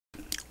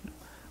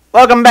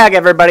Welcome back,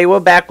 everybody.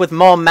 We're back with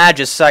more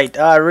Magicite.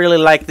 I really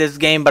like this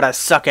game, but I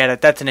suck at it.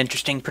 That's an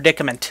interesting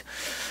predicament.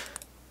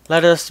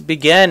 Let us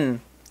begin.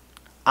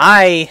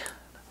 I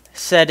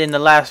said in the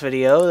last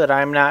video that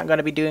I'm not going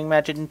to be doing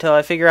magic until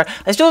I figure out...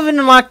 I still haven't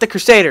unlocked the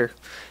Crusader.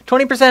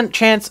 20%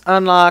 chance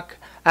unlock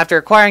after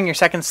acquiring your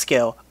second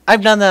skill.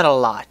 I've done that a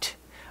lot.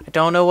 I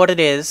don't know what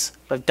it is,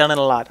 but I've done it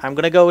a lot. I'm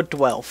going to go with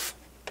Dwelf.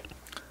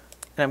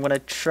 And I'm going to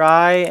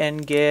try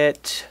and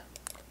get...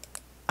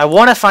 I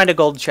want to find a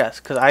gold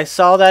chest, because I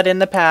saw that in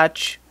the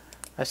patch.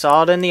 I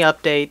saw it in the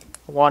update.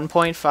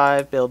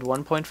 1.5, build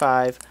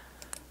 1.5.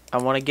 I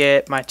want to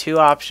get my two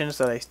options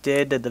that I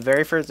did at the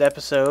very first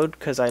episode,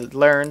 because I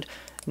learned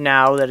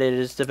now that it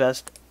is the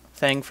best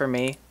thing for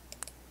me.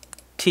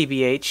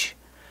 TBH.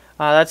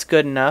 That's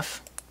good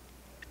enough.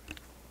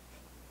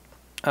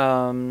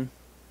 Consuming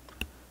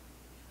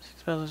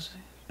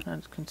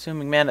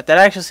mana. That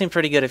actually seemed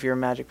pretty good if you're a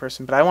magic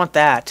person, but I want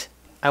that.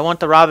 I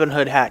want the Robin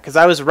Hood hat, because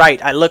I was right.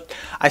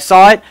 I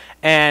saw it,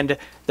 and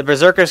the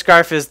Berserker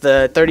Scarf is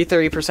the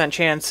 33%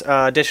 chance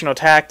additional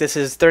attack. This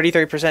is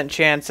 33%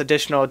 chance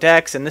additional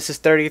dex, and this is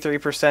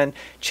 33%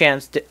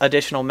 chance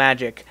additional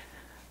magic.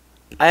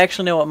 I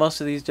actually know what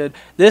most of these did.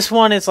 This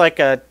one is like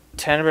a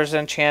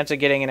 10% chance of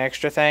getting an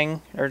extra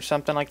thing, or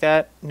something like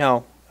that.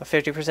 No, a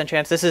 50%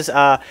 chance. This is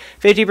a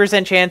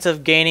 50% chance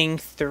of gaining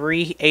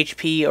 3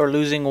 HP or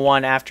losing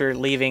 1 after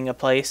leaving a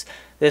place.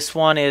 This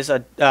one is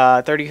a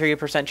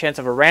 33% chance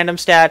of a random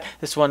stat.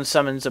 This one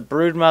summons a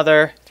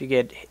Broodmother. If you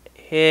get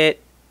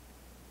hit,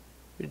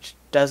 which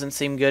doesn't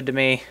seem good to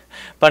me.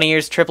 Bunny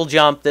Ears triple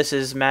jump. This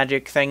is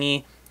magic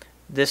thingy.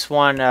 This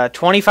one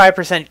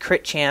 25%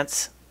 crit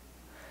chance,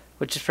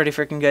 which is pretty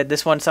freaking good.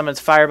 This one summons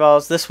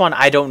fireballs. This one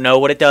I don't know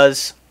what it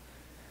does.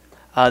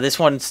 This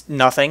one's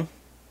nothing.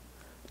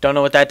 Don't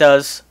know what that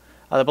does.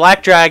 The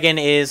Black Dragon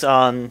is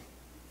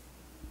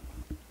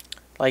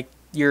like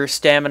your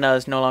stamina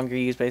is no longer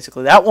used,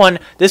 basically.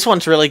 This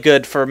one's really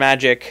good for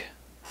magic.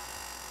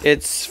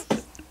 It's...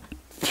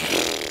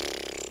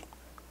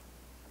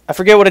 I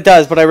forget what it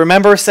does, but I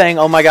remember saying,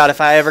 oh my god, if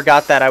I ever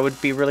got that, I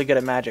would be really good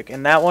at magic.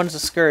 And that one's a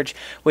Scourge,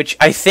 which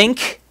I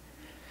think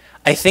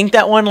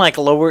that one, like,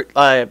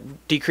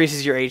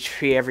 decreases your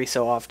HP every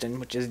so often,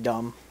 which is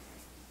dumb.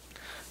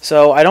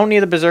 So, I don't need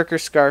the Berserker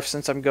Scarf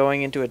since I'm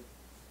going into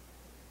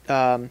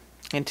I'm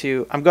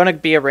going to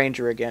be a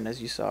ranger again,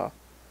 as you saw.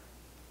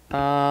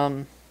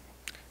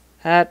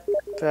 Hat,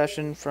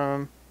 fashion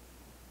from...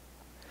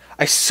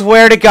 I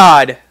swear to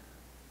God!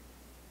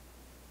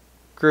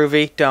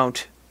 Groovy,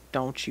 don't.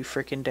 Don't you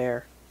freaking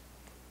dare.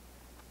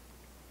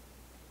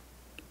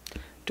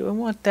 Do I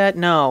want that?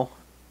 No.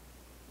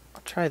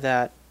 I'll try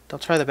that. I'll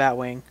try the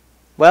Batwing.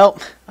 Well,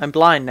 I'm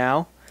blind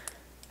now.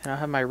 And I'll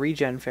have my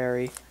regen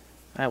fairy.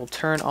 I will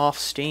turn off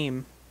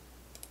Steam.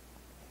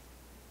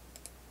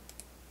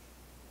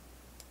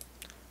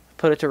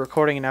 Put it to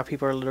recording and now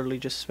people are literally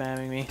just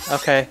spamming me.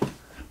 Okay.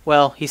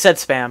 Well, he said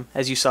spam,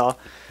 as you saw.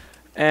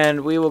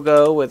 And we will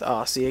go with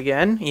Aussie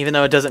again, even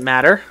though it doesn't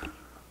matter.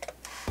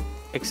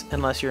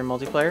 Unless you're in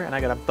multiplayer. And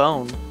I got a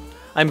bone.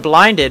 I'm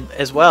blinded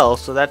as well,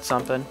 so that's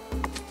something.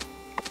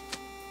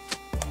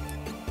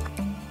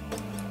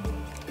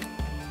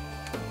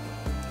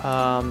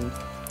 I'm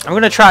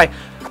going to try...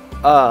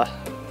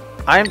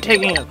 I'm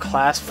taking a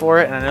class for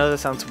it, and I know that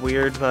sounds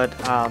weird, but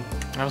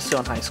I'm still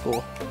in high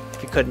school.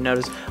 If you couldn't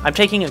notice, I'm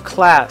taking a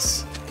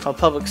class called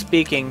public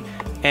speaking,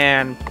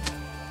 and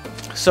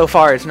so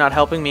far it's not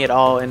helping me at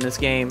all in this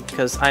game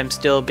because I'm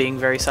still being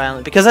very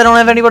silent because I don't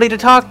have anybody to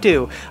talk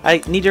to.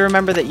 I need to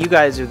remember that you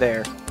guys are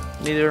there.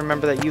 I need to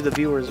remember that you, the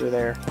viewers, are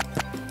there,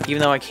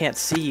 even though I can't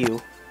see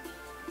you.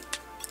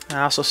 And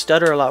I also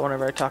stutter a lot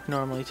whenever I talk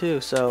normally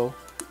too, so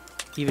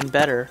even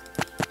better.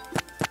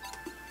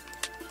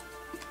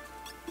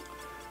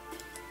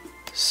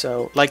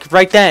 So, like,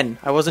 right then,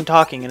 I wasn't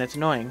talking and it's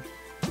annoying.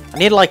 I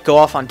need to, like, go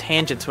off on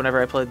tangents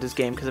whenever I play this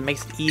game, because it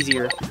makes it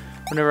easier.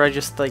 Whenever I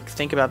just, like,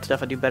 think about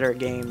stuff, I do better at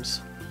games.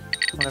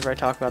 Whenever I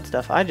talk about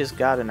stuff. I just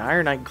got an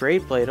Ironite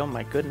Great Blade, oh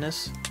my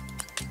goodness.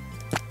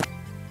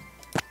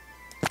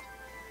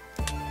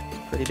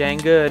 Pretty dang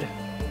good.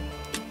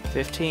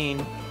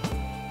 15.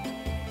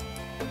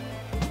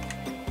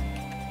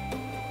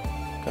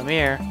 Come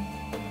here.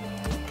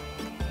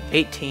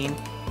 18.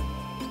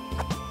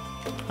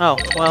 Oh,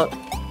 well,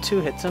 2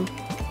 hits him.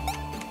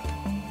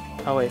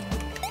 Oh, wait.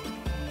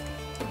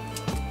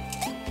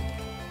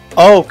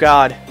 Oh,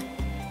 God.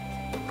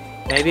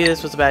 Maybe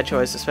this was a bad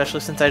choice, especially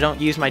since I don't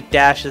use my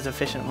dash as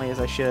efficiently as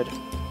I should.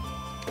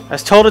 I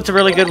was told it's a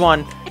really good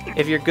one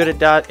if you're good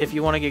at if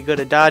you want to get good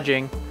at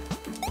dodging.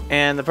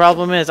 And the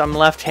problem is I'm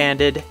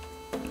left-handed.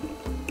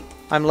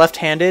 I'm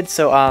left-handed,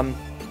 so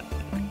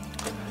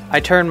I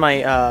turn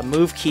my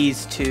move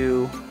keys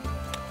to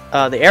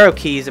the arrow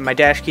keys, and my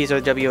dash keys are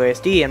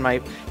WASD, and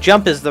my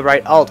jump is the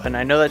right alt. And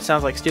I know that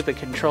sounds like stupid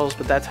controls,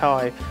 but that's how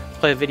I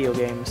play video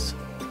games.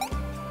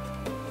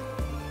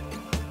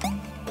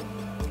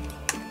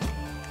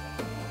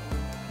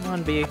 Come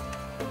on, B.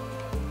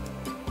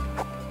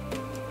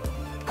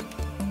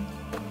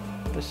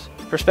 This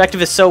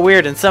perspective is so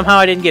weird, and somehow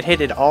I didn't get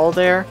hit at all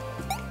there.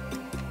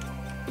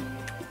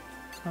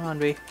 Come on,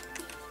 bee.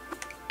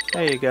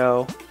 There you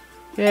go.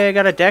 Yeah, I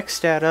got a dex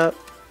stat up.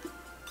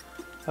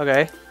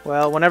 Okay,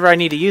 well, whenever I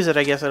need to use it,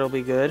 I guess it'll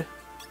be good.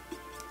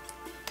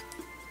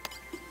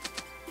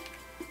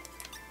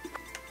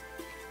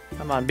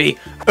 Come on, bee.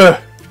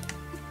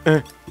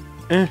 I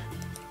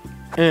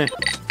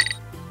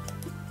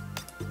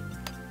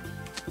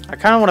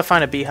kind of want to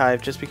find a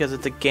beehive just because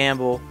it's a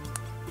gamble.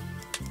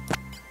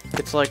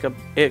 It's like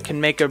it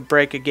can make or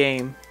break a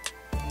game,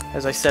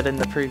 as I said in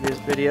the previous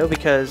video,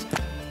 because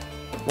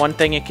one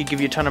thing, it could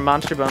give you a ton of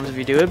monster bones if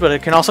you do it, but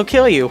it can also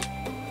kill you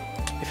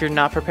if you're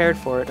not prepared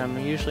for it. I'm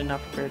usually not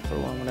prepared for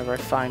one whenever I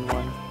find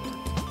one.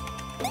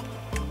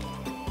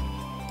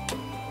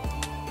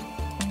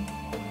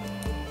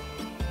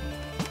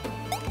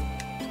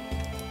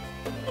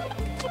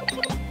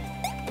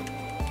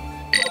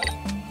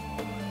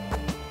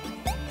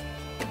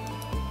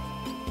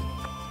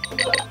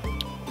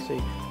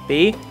 See,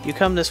 bee, you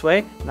come this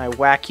way, and I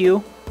whack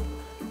you,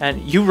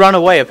 and you run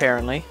away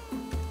apparently.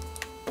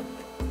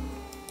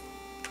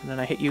 And then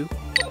I hit you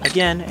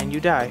again, and you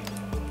die.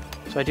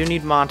 So I do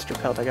need monster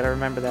pelt. I gotta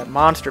remember that.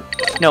 Monster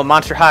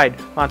hide.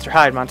 Monster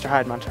hide, monster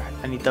hide, monster hide.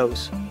 I need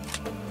those.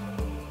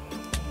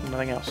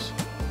 Nothing else.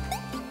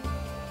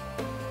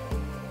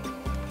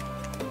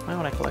 I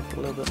want to collect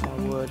a little bit more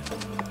wood.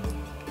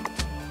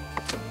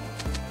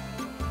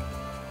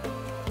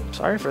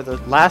 Sorry for the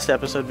last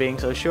episode being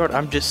so short.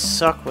 I'm just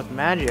suck with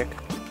magic.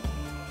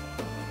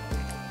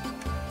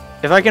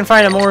 If I can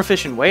find a more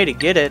efficient way to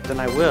get it, then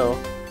I will.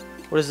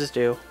 What does this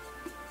do?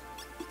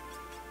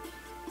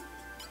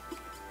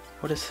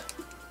 What is...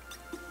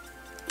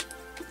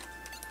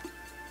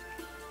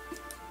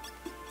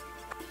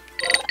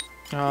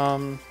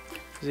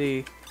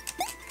 Z.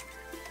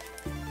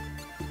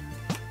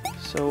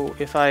 So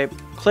if I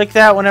click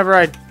that whenever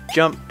I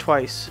jump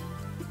twice.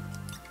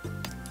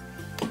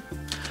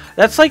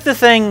 That's like the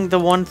thing, the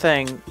one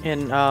thing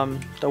in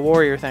the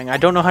warrior thing. I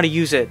don't know how to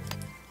use it.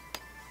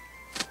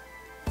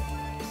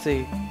 Let's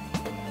see.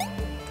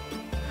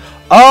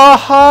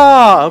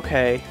 Aha!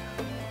 Okay.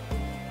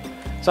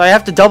 So I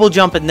have to double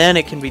jump and then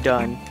it can be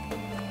done.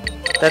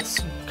 That's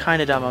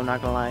kind of dumb, I'm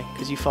not gonna lie,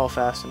 because you fall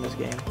fast in this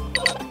game.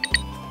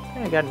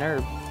 Yeah, I got an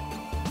herb.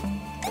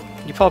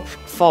 You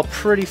fall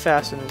pretty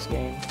fast in this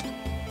game.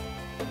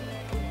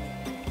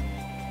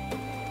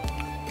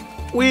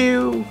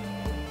 Whew!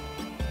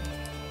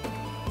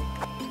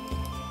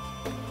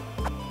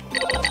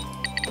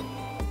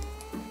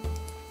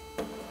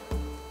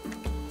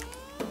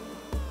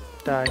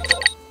 Die.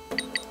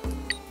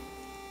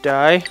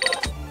 Die.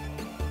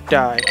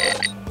 Die.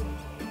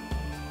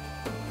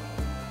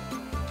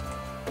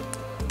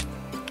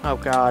 Oh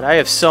god, I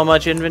have so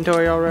much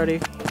inventory already.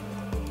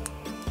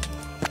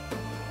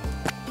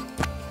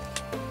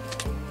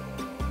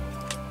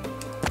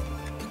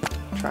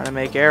 Trying to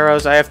make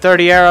arrows. I have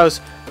 30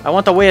 arrows. I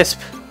want the wisp.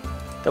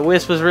 The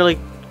wisp was really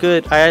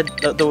good. I had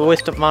the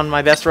wisp on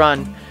my best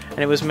run, and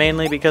it was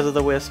mainly because of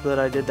the wisp that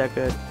I did that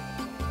good.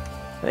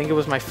 I think it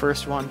was my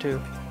first one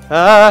too.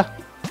 Ah!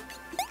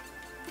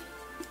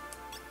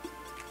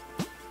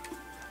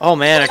 Oh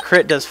man, a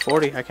crit does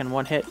 40. I can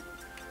one hit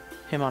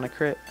him on a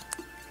crit.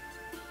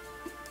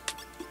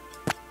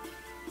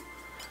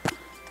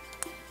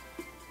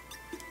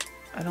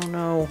 I don't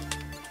know.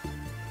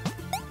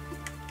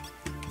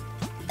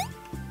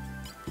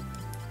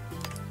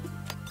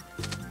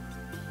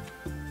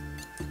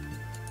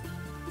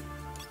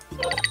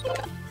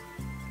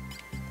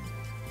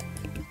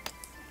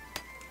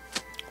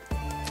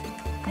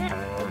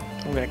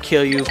 I'm gonna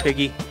kill you,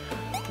 piggy.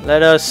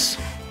 Let us...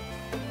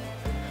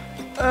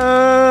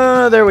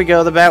 there we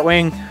go. The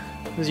Batwing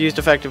was used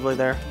effectively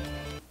there.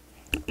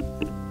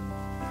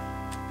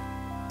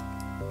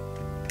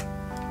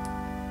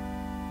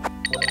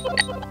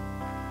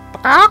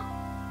 Peacock?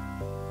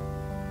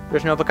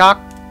 There's no peacock?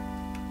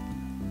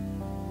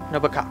 No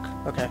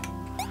peacock. Okay.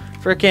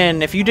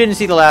 Frickin', if you didn't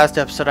see the last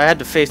episode, I had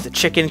to face the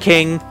Chicken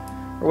King,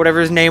 or whatever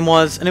his name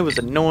was, and it was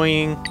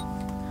annoying.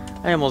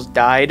 I almost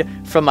died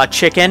from a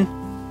chicken.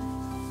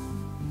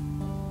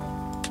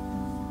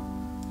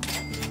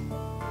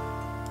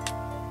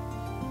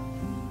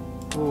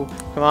 Ooh,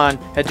 come on.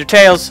 Heads or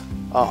tails?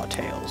 Oh,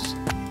 tails.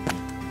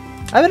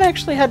 I haven't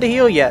actually had to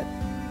heal yet.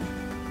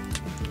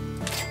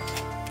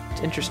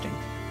 It's interesting.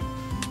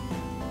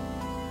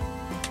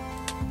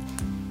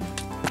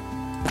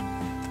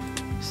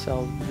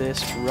 Sell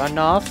this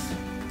runoff.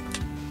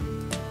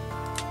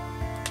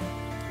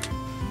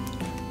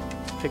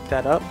 Pick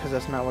that up, because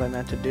that's not what I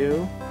meant to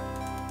do.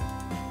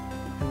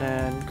 And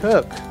then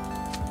cook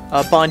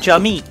a bunch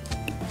of meat.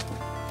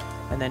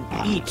 And then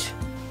eat.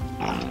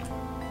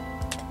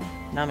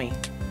 Nummy.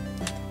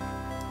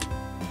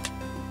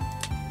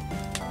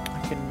 I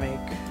can make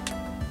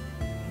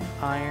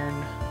iron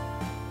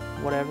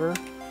whatever.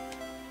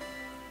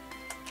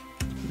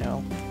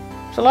 No.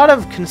 There's a lot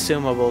of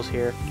consumables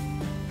here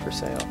for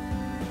sale.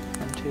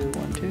 1, 2,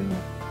 1, 2.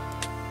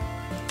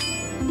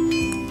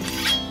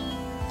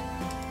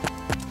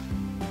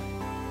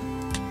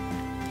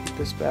 Keep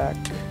this back.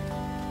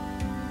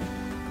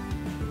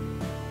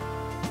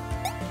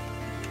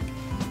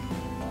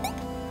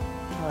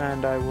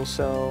 and I will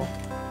sell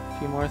a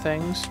few more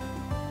things.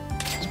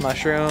 This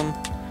mushroom,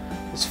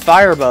 this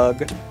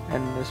firebug,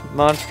 and this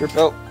monster.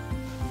 Oh,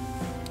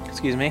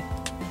 excuse me.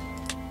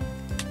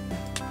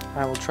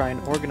 I will try and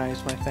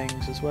organize my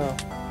things as well.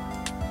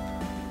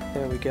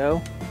 There we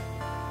go.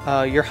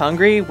 You're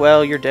hungry?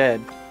 Well, you're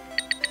dead.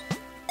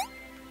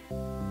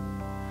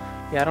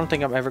 Yeah, I don't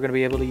think I'm ever going to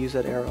be able to use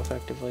that arrow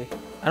effectively.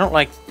 I don't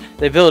like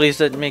the abilities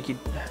that make you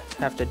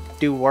have to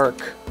do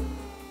work.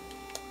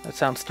 That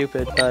sounds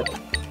stupid, but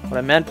what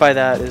I meant by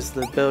that is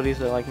the abilities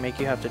that like make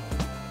you have to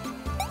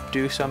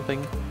do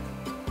something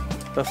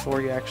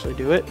before you actually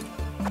do it.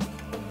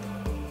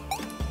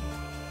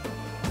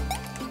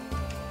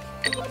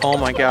 Oh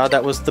my god,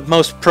 that was the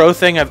most pro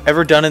thing I've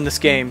ever done in this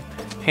game.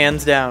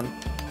 Hands down.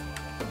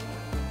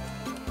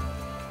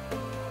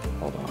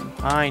 Hold on.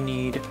 I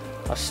need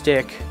a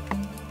stick.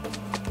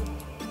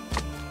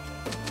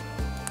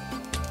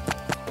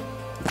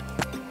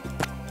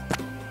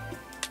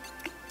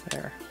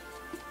 There.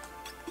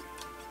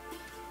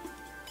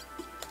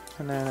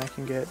 And then I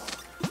can get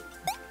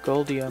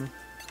goldium.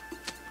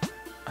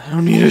 I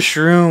don't need a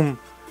shroom.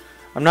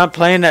 I'm not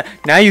playing that.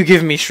 Now you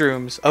give me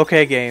shrooms.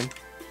 Okay, game.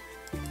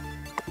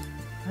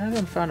 I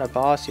haven't found a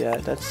boss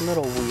yet. That's a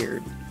little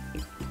weird.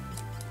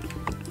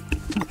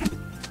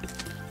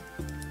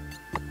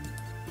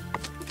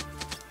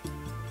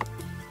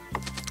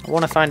 I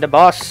want to find a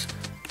boss,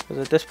 because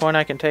at this point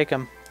I can take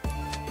him.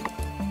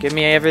 Give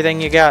me everything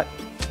you got.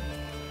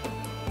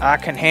 I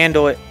can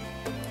handle it.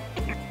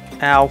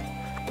 Ow.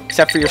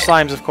 Except for your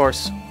slimes, of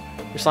course.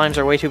 Your slimes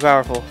are way too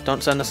powerful.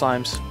 Don't send the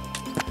slimes.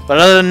 But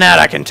other than that,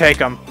 I can take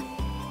them.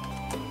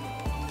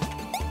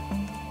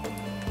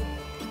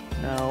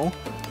 No.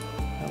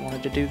 I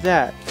wanted to do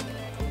that.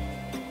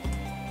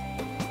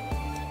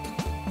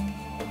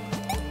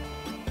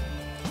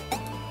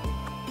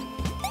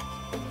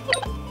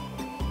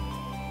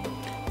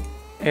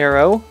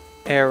 Arrow,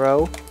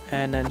 arrow,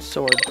 and then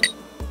sword.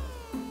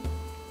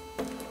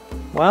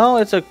 Well,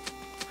 it's a...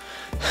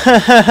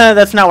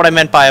 That's not what I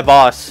meant by a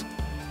boss.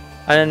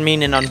 I didn't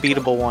mean an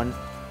unbeatable one.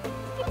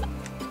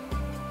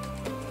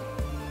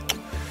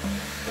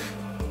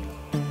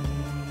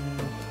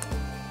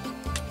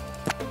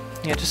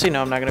 Yeah, just so you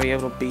know, I'm not going to be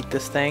able to beat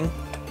this thing.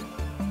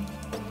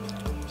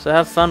 So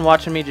have fun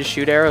watching me just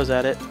shoot arrows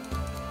at it.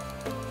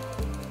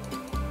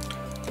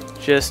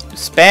 Just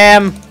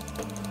spam!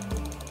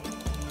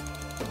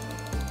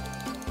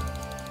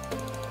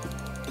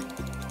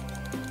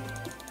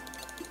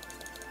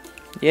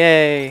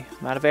 Yay!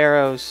 I'm out of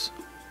arrows.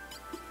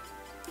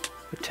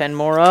 Put 10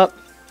 more up,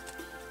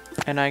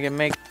 and I can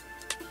make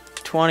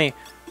 20.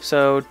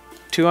 So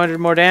 200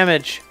 more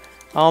damage.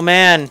 Oh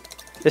man,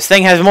 this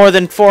thing has more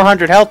than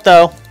 400 health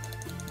though.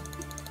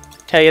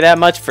 Tell you that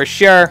much for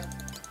sure.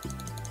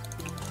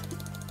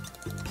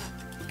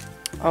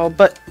 Oh,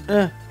 but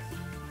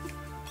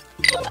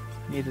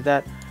needed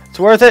that. It's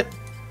worth it.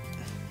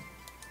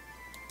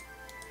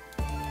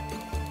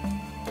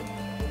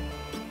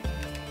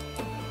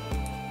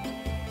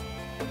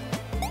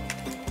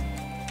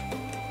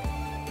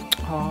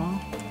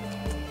 Aww.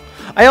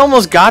 I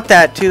almost got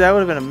that too. That would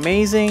have been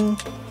amazing.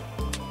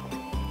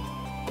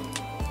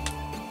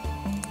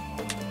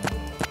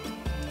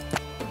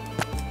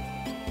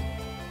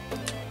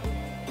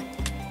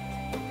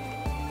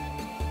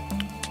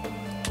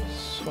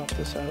 Swap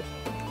this out.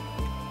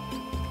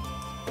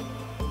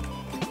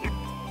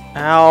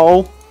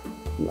 Ow.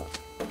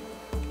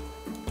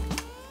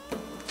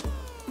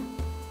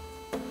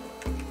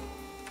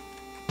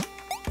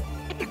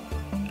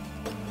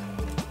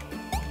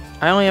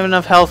 I only have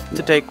enough health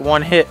to take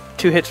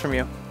 2 hits from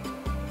you.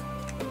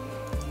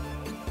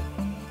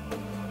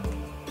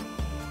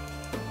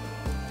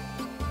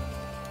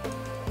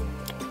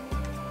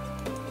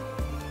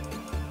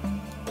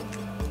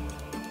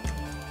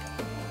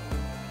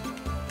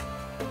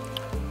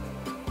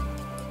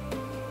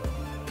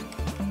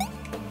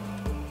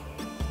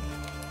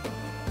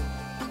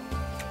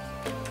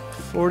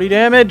 $40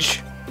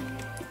 damage.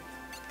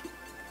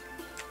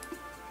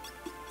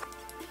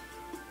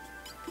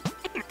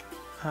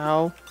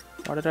 How?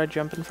 Why did I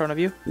jump in front of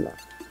you?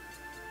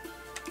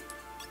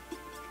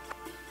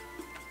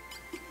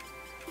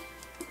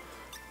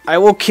 I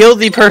will kill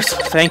the person.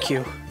 Thank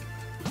you.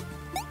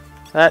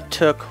 That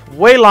took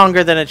way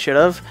longer than it should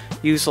have.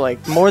 Used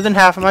like more than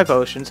half of my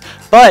potions.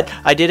 But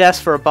I did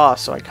ask for a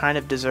boss, so I kind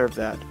of deserve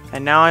that.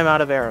 And now I'm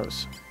out of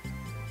arrows.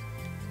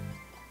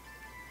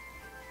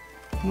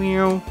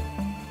 Meow.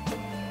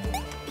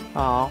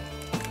 Aw.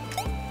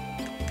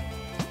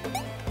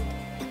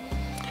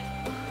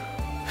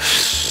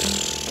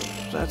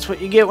 That's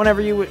what you get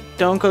whenever you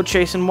don't go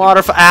chasing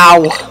waterfall.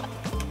 Ow!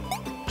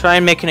 Try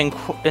and make an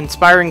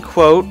inspiring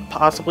quote,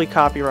 possibly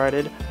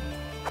copyrighted.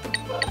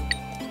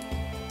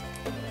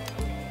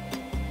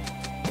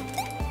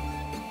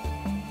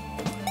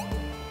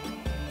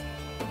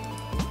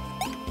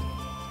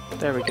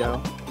 There we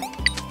go.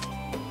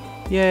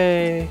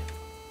 Yay!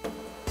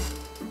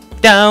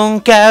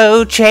 Don't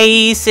go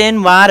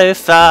chasing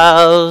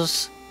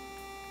waterfalls.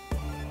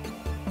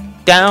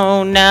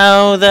 Don't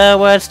know the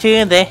words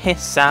to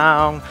this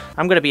song.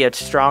 I'm gonna be a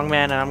strong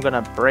man and I'm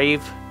gonna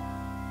brave.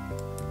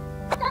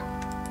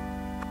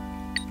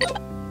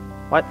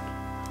 What?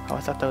 Oh, I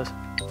thought that was...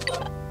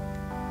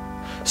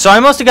 So I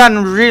must have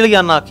gotten really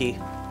unlucky.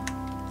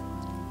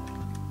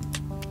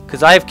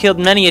 Because I have killed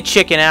many a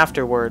chicken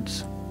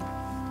afterwards.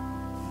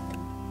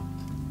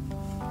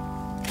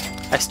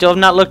 I still have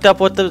not looked up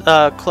what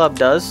the club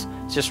does.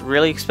 It's just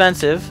really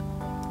expensive.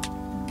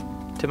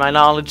 To my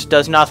knowledge,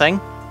 does nothing.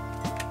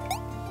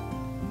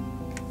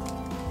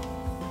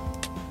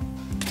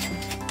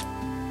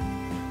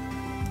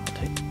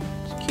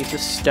 Just keep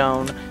this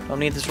stone. Don't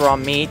need this raw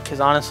meat, because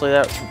honestly,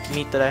 that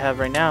meat that I have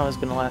right now is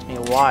going to last me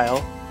a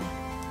while.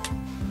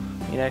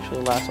 It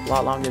actually lasts a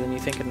lot longer than you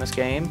think in this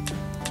game.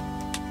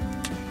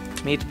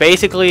 Meat's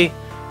basically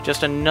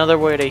just another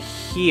way to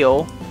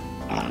heal.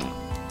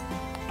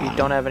 You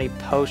don't have any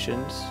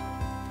potions.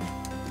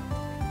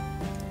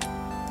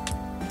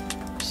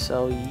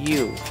 So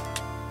you.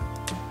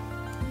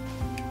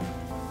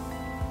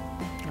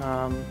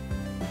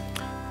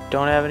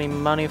 Don't have any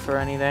money for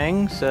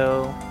anything,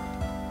 so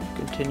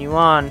continue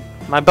on.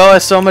 My bow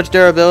has so much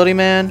durability,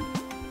 man.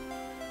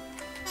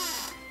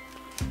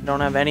 Don't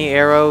have any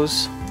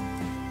arrows.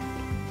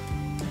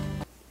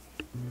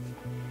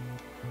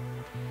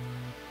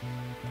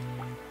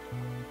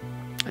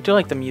 I do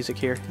like the music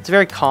here. It's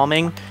very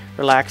calming,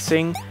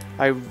 relaxing,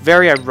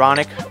 very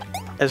ironic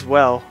as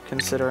well,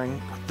 considering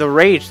the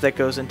rage that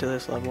goes into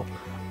this level.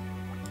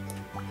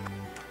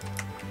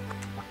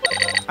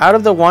 Out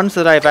of the ones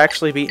that I've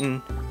actually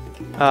beaten,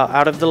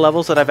 out of the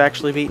levels that I've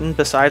actually beaten,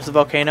 besides the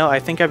volcano, I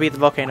think I beat the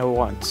volcano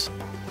once.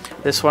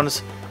 This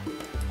one's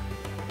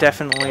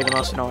definitely the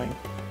most annoying.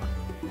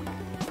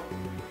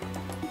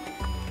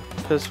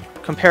 Because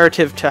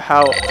comparative to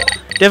how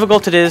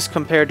difficult it is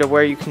compared to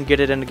where you can get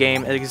it in the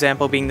game, an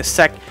example being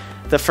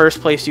the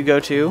first place you go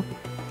to.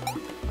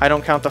 I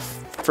don't count the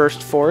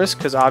first forest,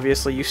 because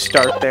obviously you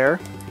start there.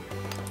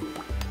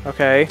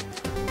 Okay.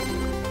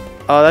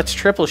 Oh, that's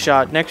triple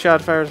shot. Next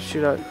shot fires a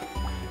shoot out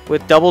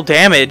with double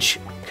damage.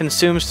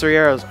 Consumes 3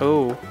 arrows.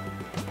 Oh.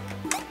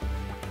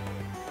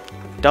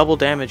 Double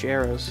damage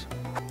arrows.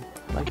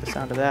 I like the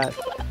sound of that.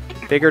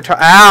 Bigger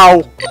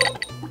ow!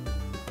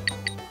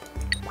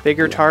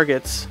 Bigger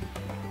targets.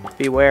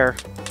 Beware.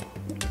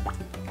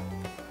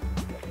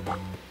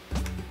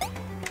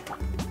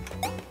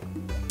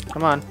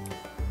 Come on.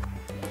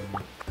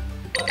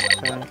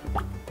 Okay.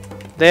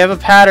 They have a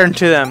pattern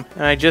to them,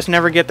 and I just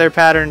never get their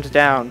patterns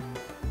down.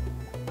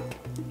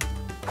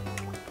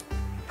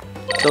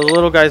 Those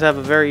little guys have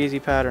a very easy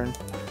pattern,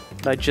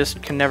 but I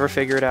just can never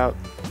figure it out.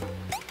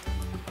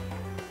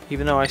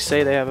 Even though I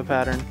say they have a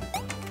pattern.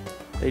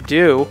 They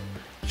do,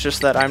 it's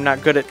just that I'm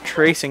not good at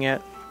tracing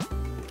it.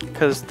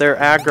 Because their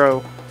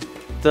aggro,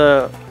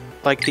 the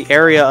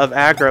area of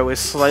aggro is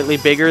slightly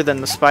bigger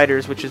than the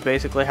spiders, which is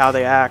basically how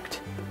they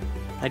act.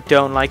 I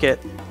don't like it.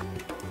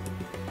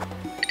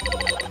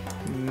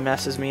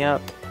 Messes me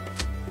up.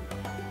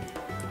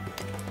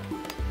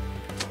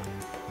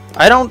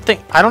 I don't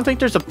think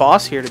there's a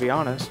boss here, to be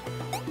honest,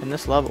 in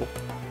this level.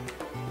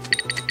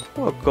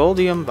 Oh, a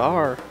goldium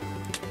bar.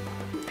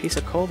 Piece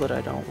of coal that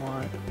I don't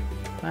want.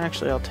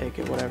 Actually, I'll take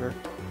it, whatever.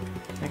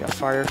 Make a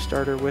fire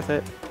starter with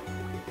it.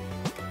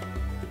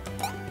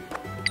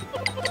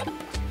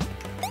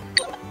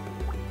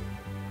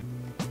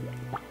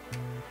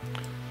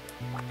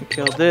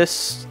 Kill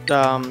this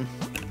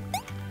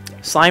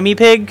slimy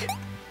pig.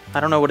 I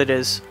don't know what it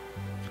is.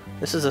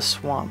 This is a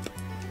swamp.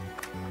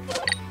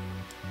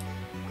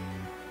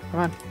 Come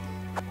on.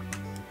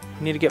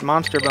 I need to get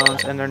monster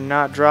bones, and they're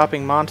not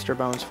dropping monster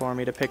bones for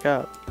me to pick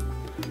up.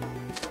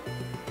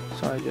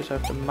 So I just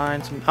have to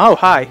mine some... Oh,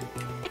 hi!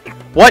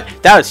 What?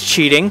 That was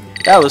cheating.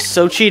 That was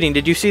so cheating.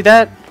 Did you see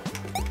that?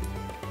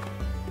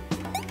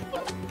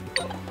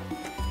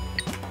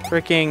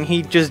 Freaking,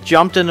 he just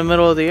jumped in the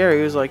middle of the air.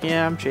 He was like,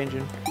 yeah, I'm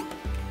changing.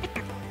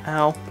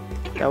 Ow.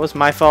 That was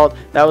my fault.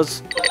 That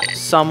was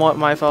somewhat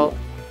my fault.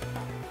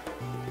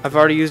 I've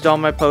already used all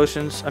my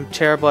potions. I'm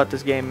terrible at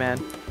this game,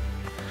 man.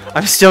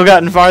 I've still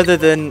gotten farther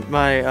than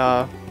my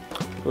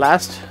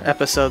last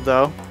episode,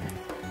 though.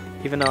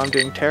 Even though I'm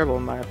doing terrible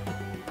in my...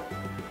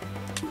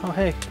 Oh,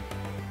 hey.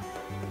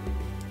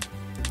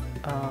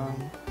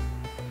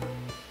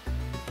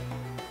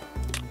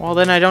 Well,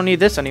 then I don't need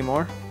this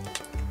anymore.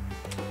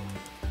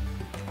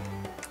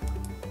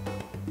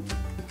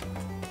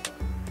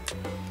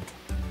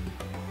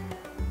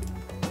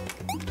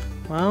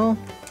 Well,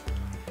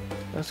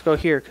 let's go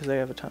here because they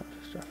have a ton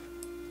of stuff.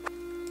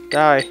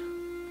 Die.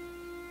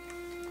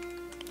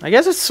 I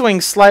guess it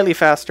swings slightly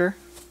faster.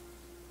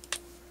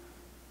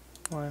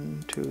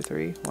 1, 2,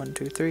 3. 1,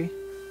 2, 3. You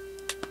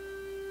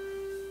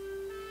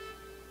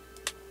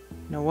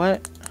know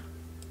what?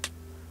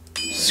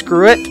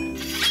 Screw it.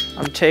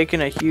 I'm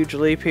taking a huge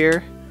leap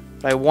here.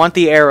 But I want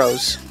the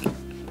arrows.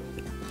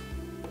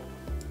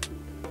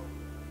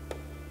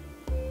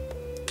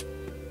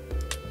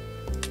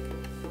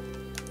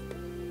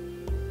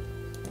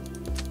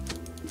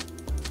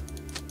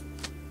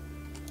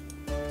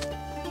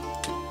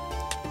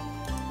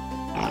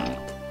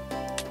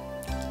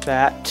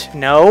 That.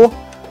 No.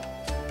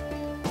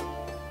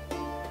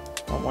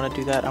 I don't want to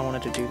do that. I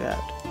wanted to do that.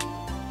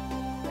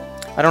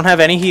 I don't have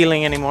any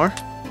healing anymore.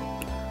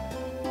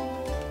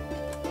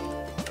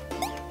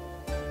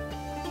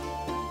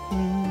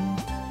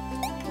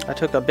 I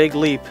took a big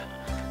leap,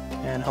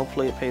 and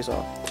hopefully it pays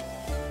off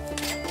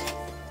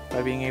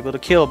by being able to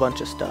kill a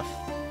bunch of stuff.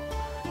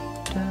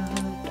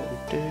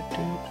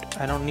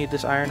 I don't need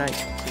this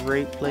Ironite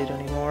Great Blade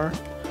anymore.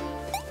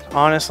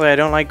 Honestly, I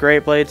don't like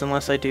Great Blades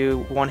unless I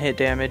do one-hit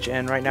damage,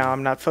 and right now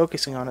I'm not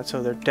focusing on it,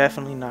 so they're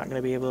definitely not going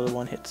to be able to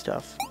one-hit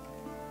stuff.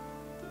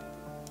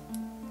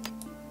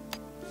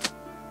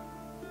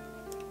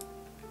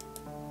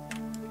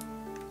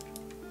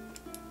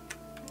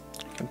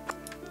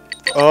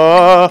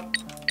 Oh!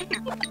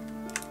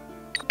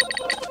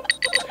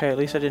 Okay, at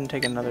least I didn't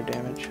take another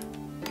damage.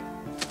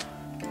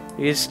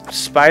 These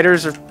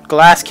spiders are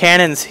glass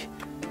cannons.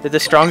 They're the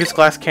strongest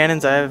glass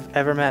cannons I have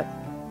ever met.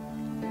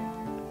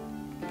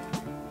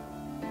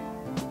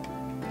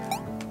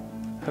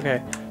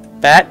 Okay,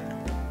 that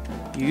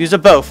you use a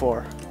bow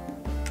for.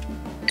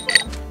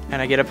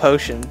 And I get a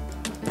potion.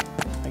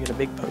 I get a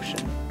big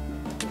potion.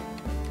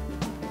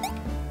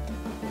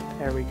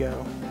 There we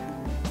go.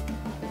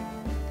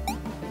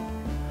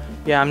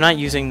 Yeah, I'm not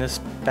using this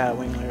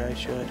Batwing like I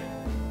should.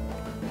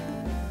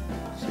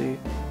 See?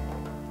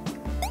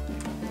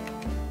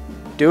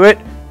 Do it!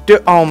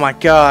 Oh my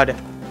god!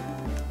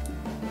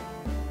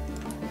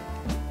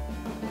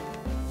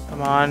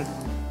 Come on.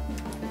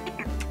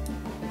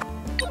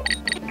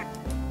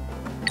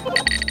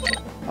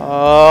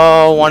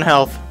 Oh, 1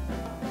 health.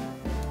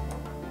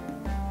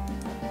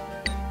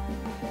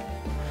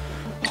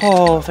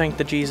 Oh, thank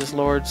the Jesus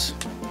Lords.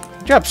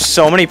 You dropped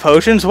so many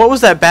potions? What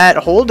was that bat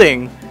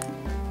holding?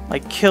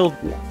 Like, killed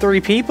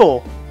 3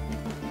 people.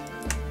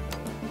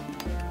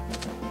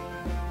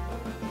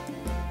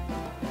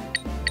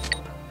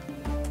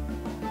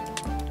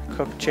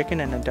 Cooked chicken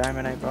and a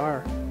diamondite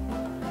bar.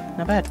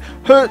 Not bad.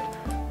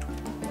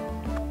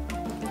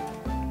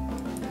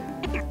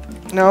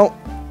 No.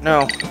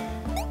 No.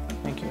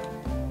 Thank you.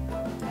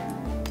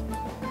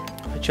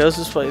 I chose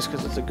this place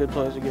because it's a good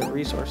place to get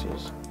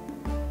resources.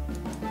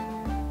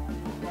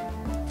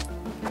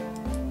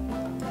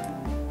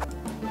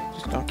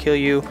 Just gonna kill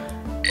you.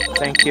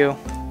 Thank you.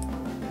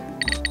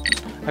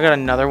 I got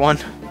another one.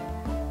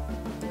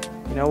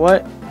 You know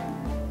what?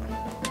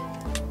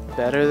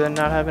 Better than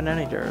not having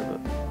any durable.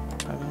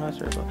 Having less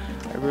durable.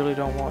 I really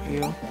don't want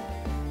you.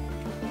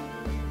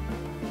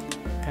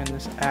 And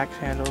this axe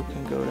handle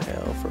can go to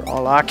hell for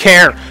all I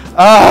care.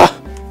 Ah!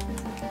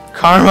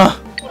 Karma!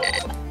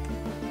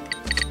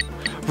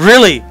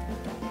 Really?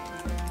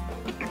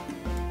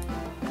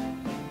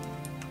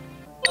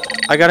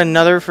 I got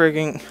another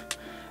frigging...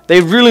 They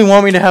really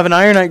want me to have an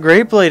Ironite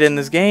Great Blade in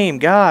this game.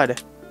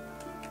 God.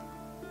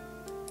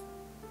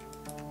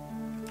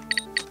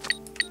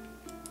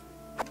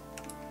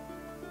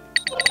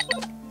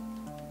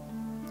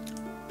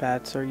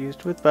 Bats are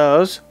used with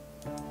bows.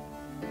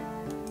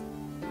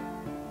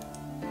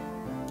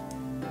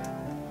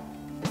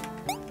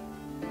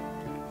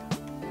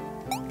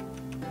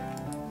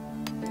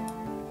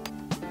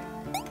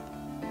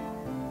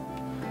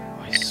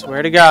 I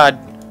swear to God,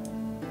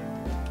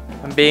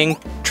 I'm being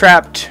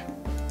trapped.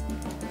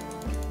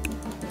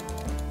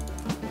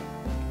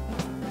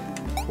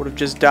 Would have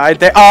just died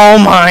there. Oh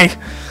my!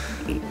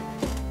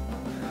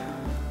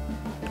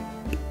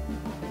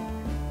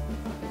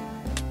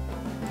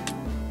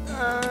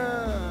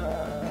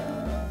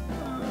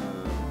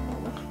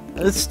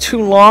 It's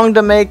too long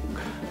to make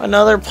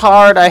another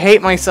part. I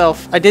hate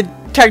myself. I did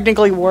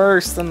technically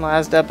worse than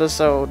last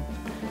episode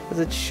because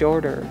it's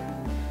shorter.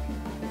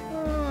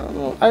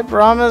 I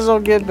promise I'll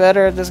get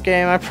better at this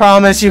game. I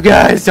promise you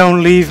guys.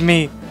 Don't leave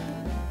me.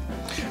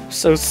 I'm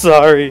so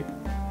sorry.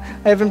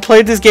 I haven't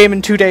played this game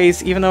in 2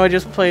 days, even though I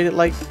just played it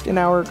like an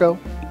hour ago.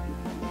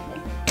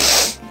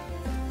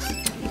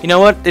 You know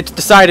what? It's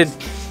decided.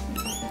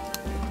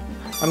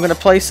 I'm going to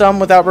play some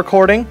without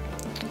recording,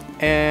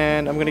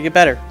 and I'm going to get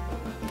better.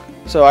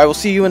 So I will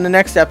see you in the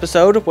next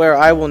episode, where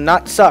I will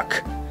not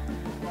suck.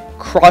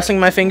 Crossing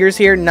my fingers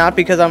here, not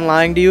because I'm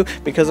lying to you,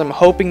 because I'm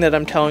hoping that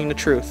I'm telling the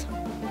truth.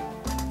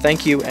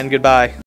 Thank you, and goodbye.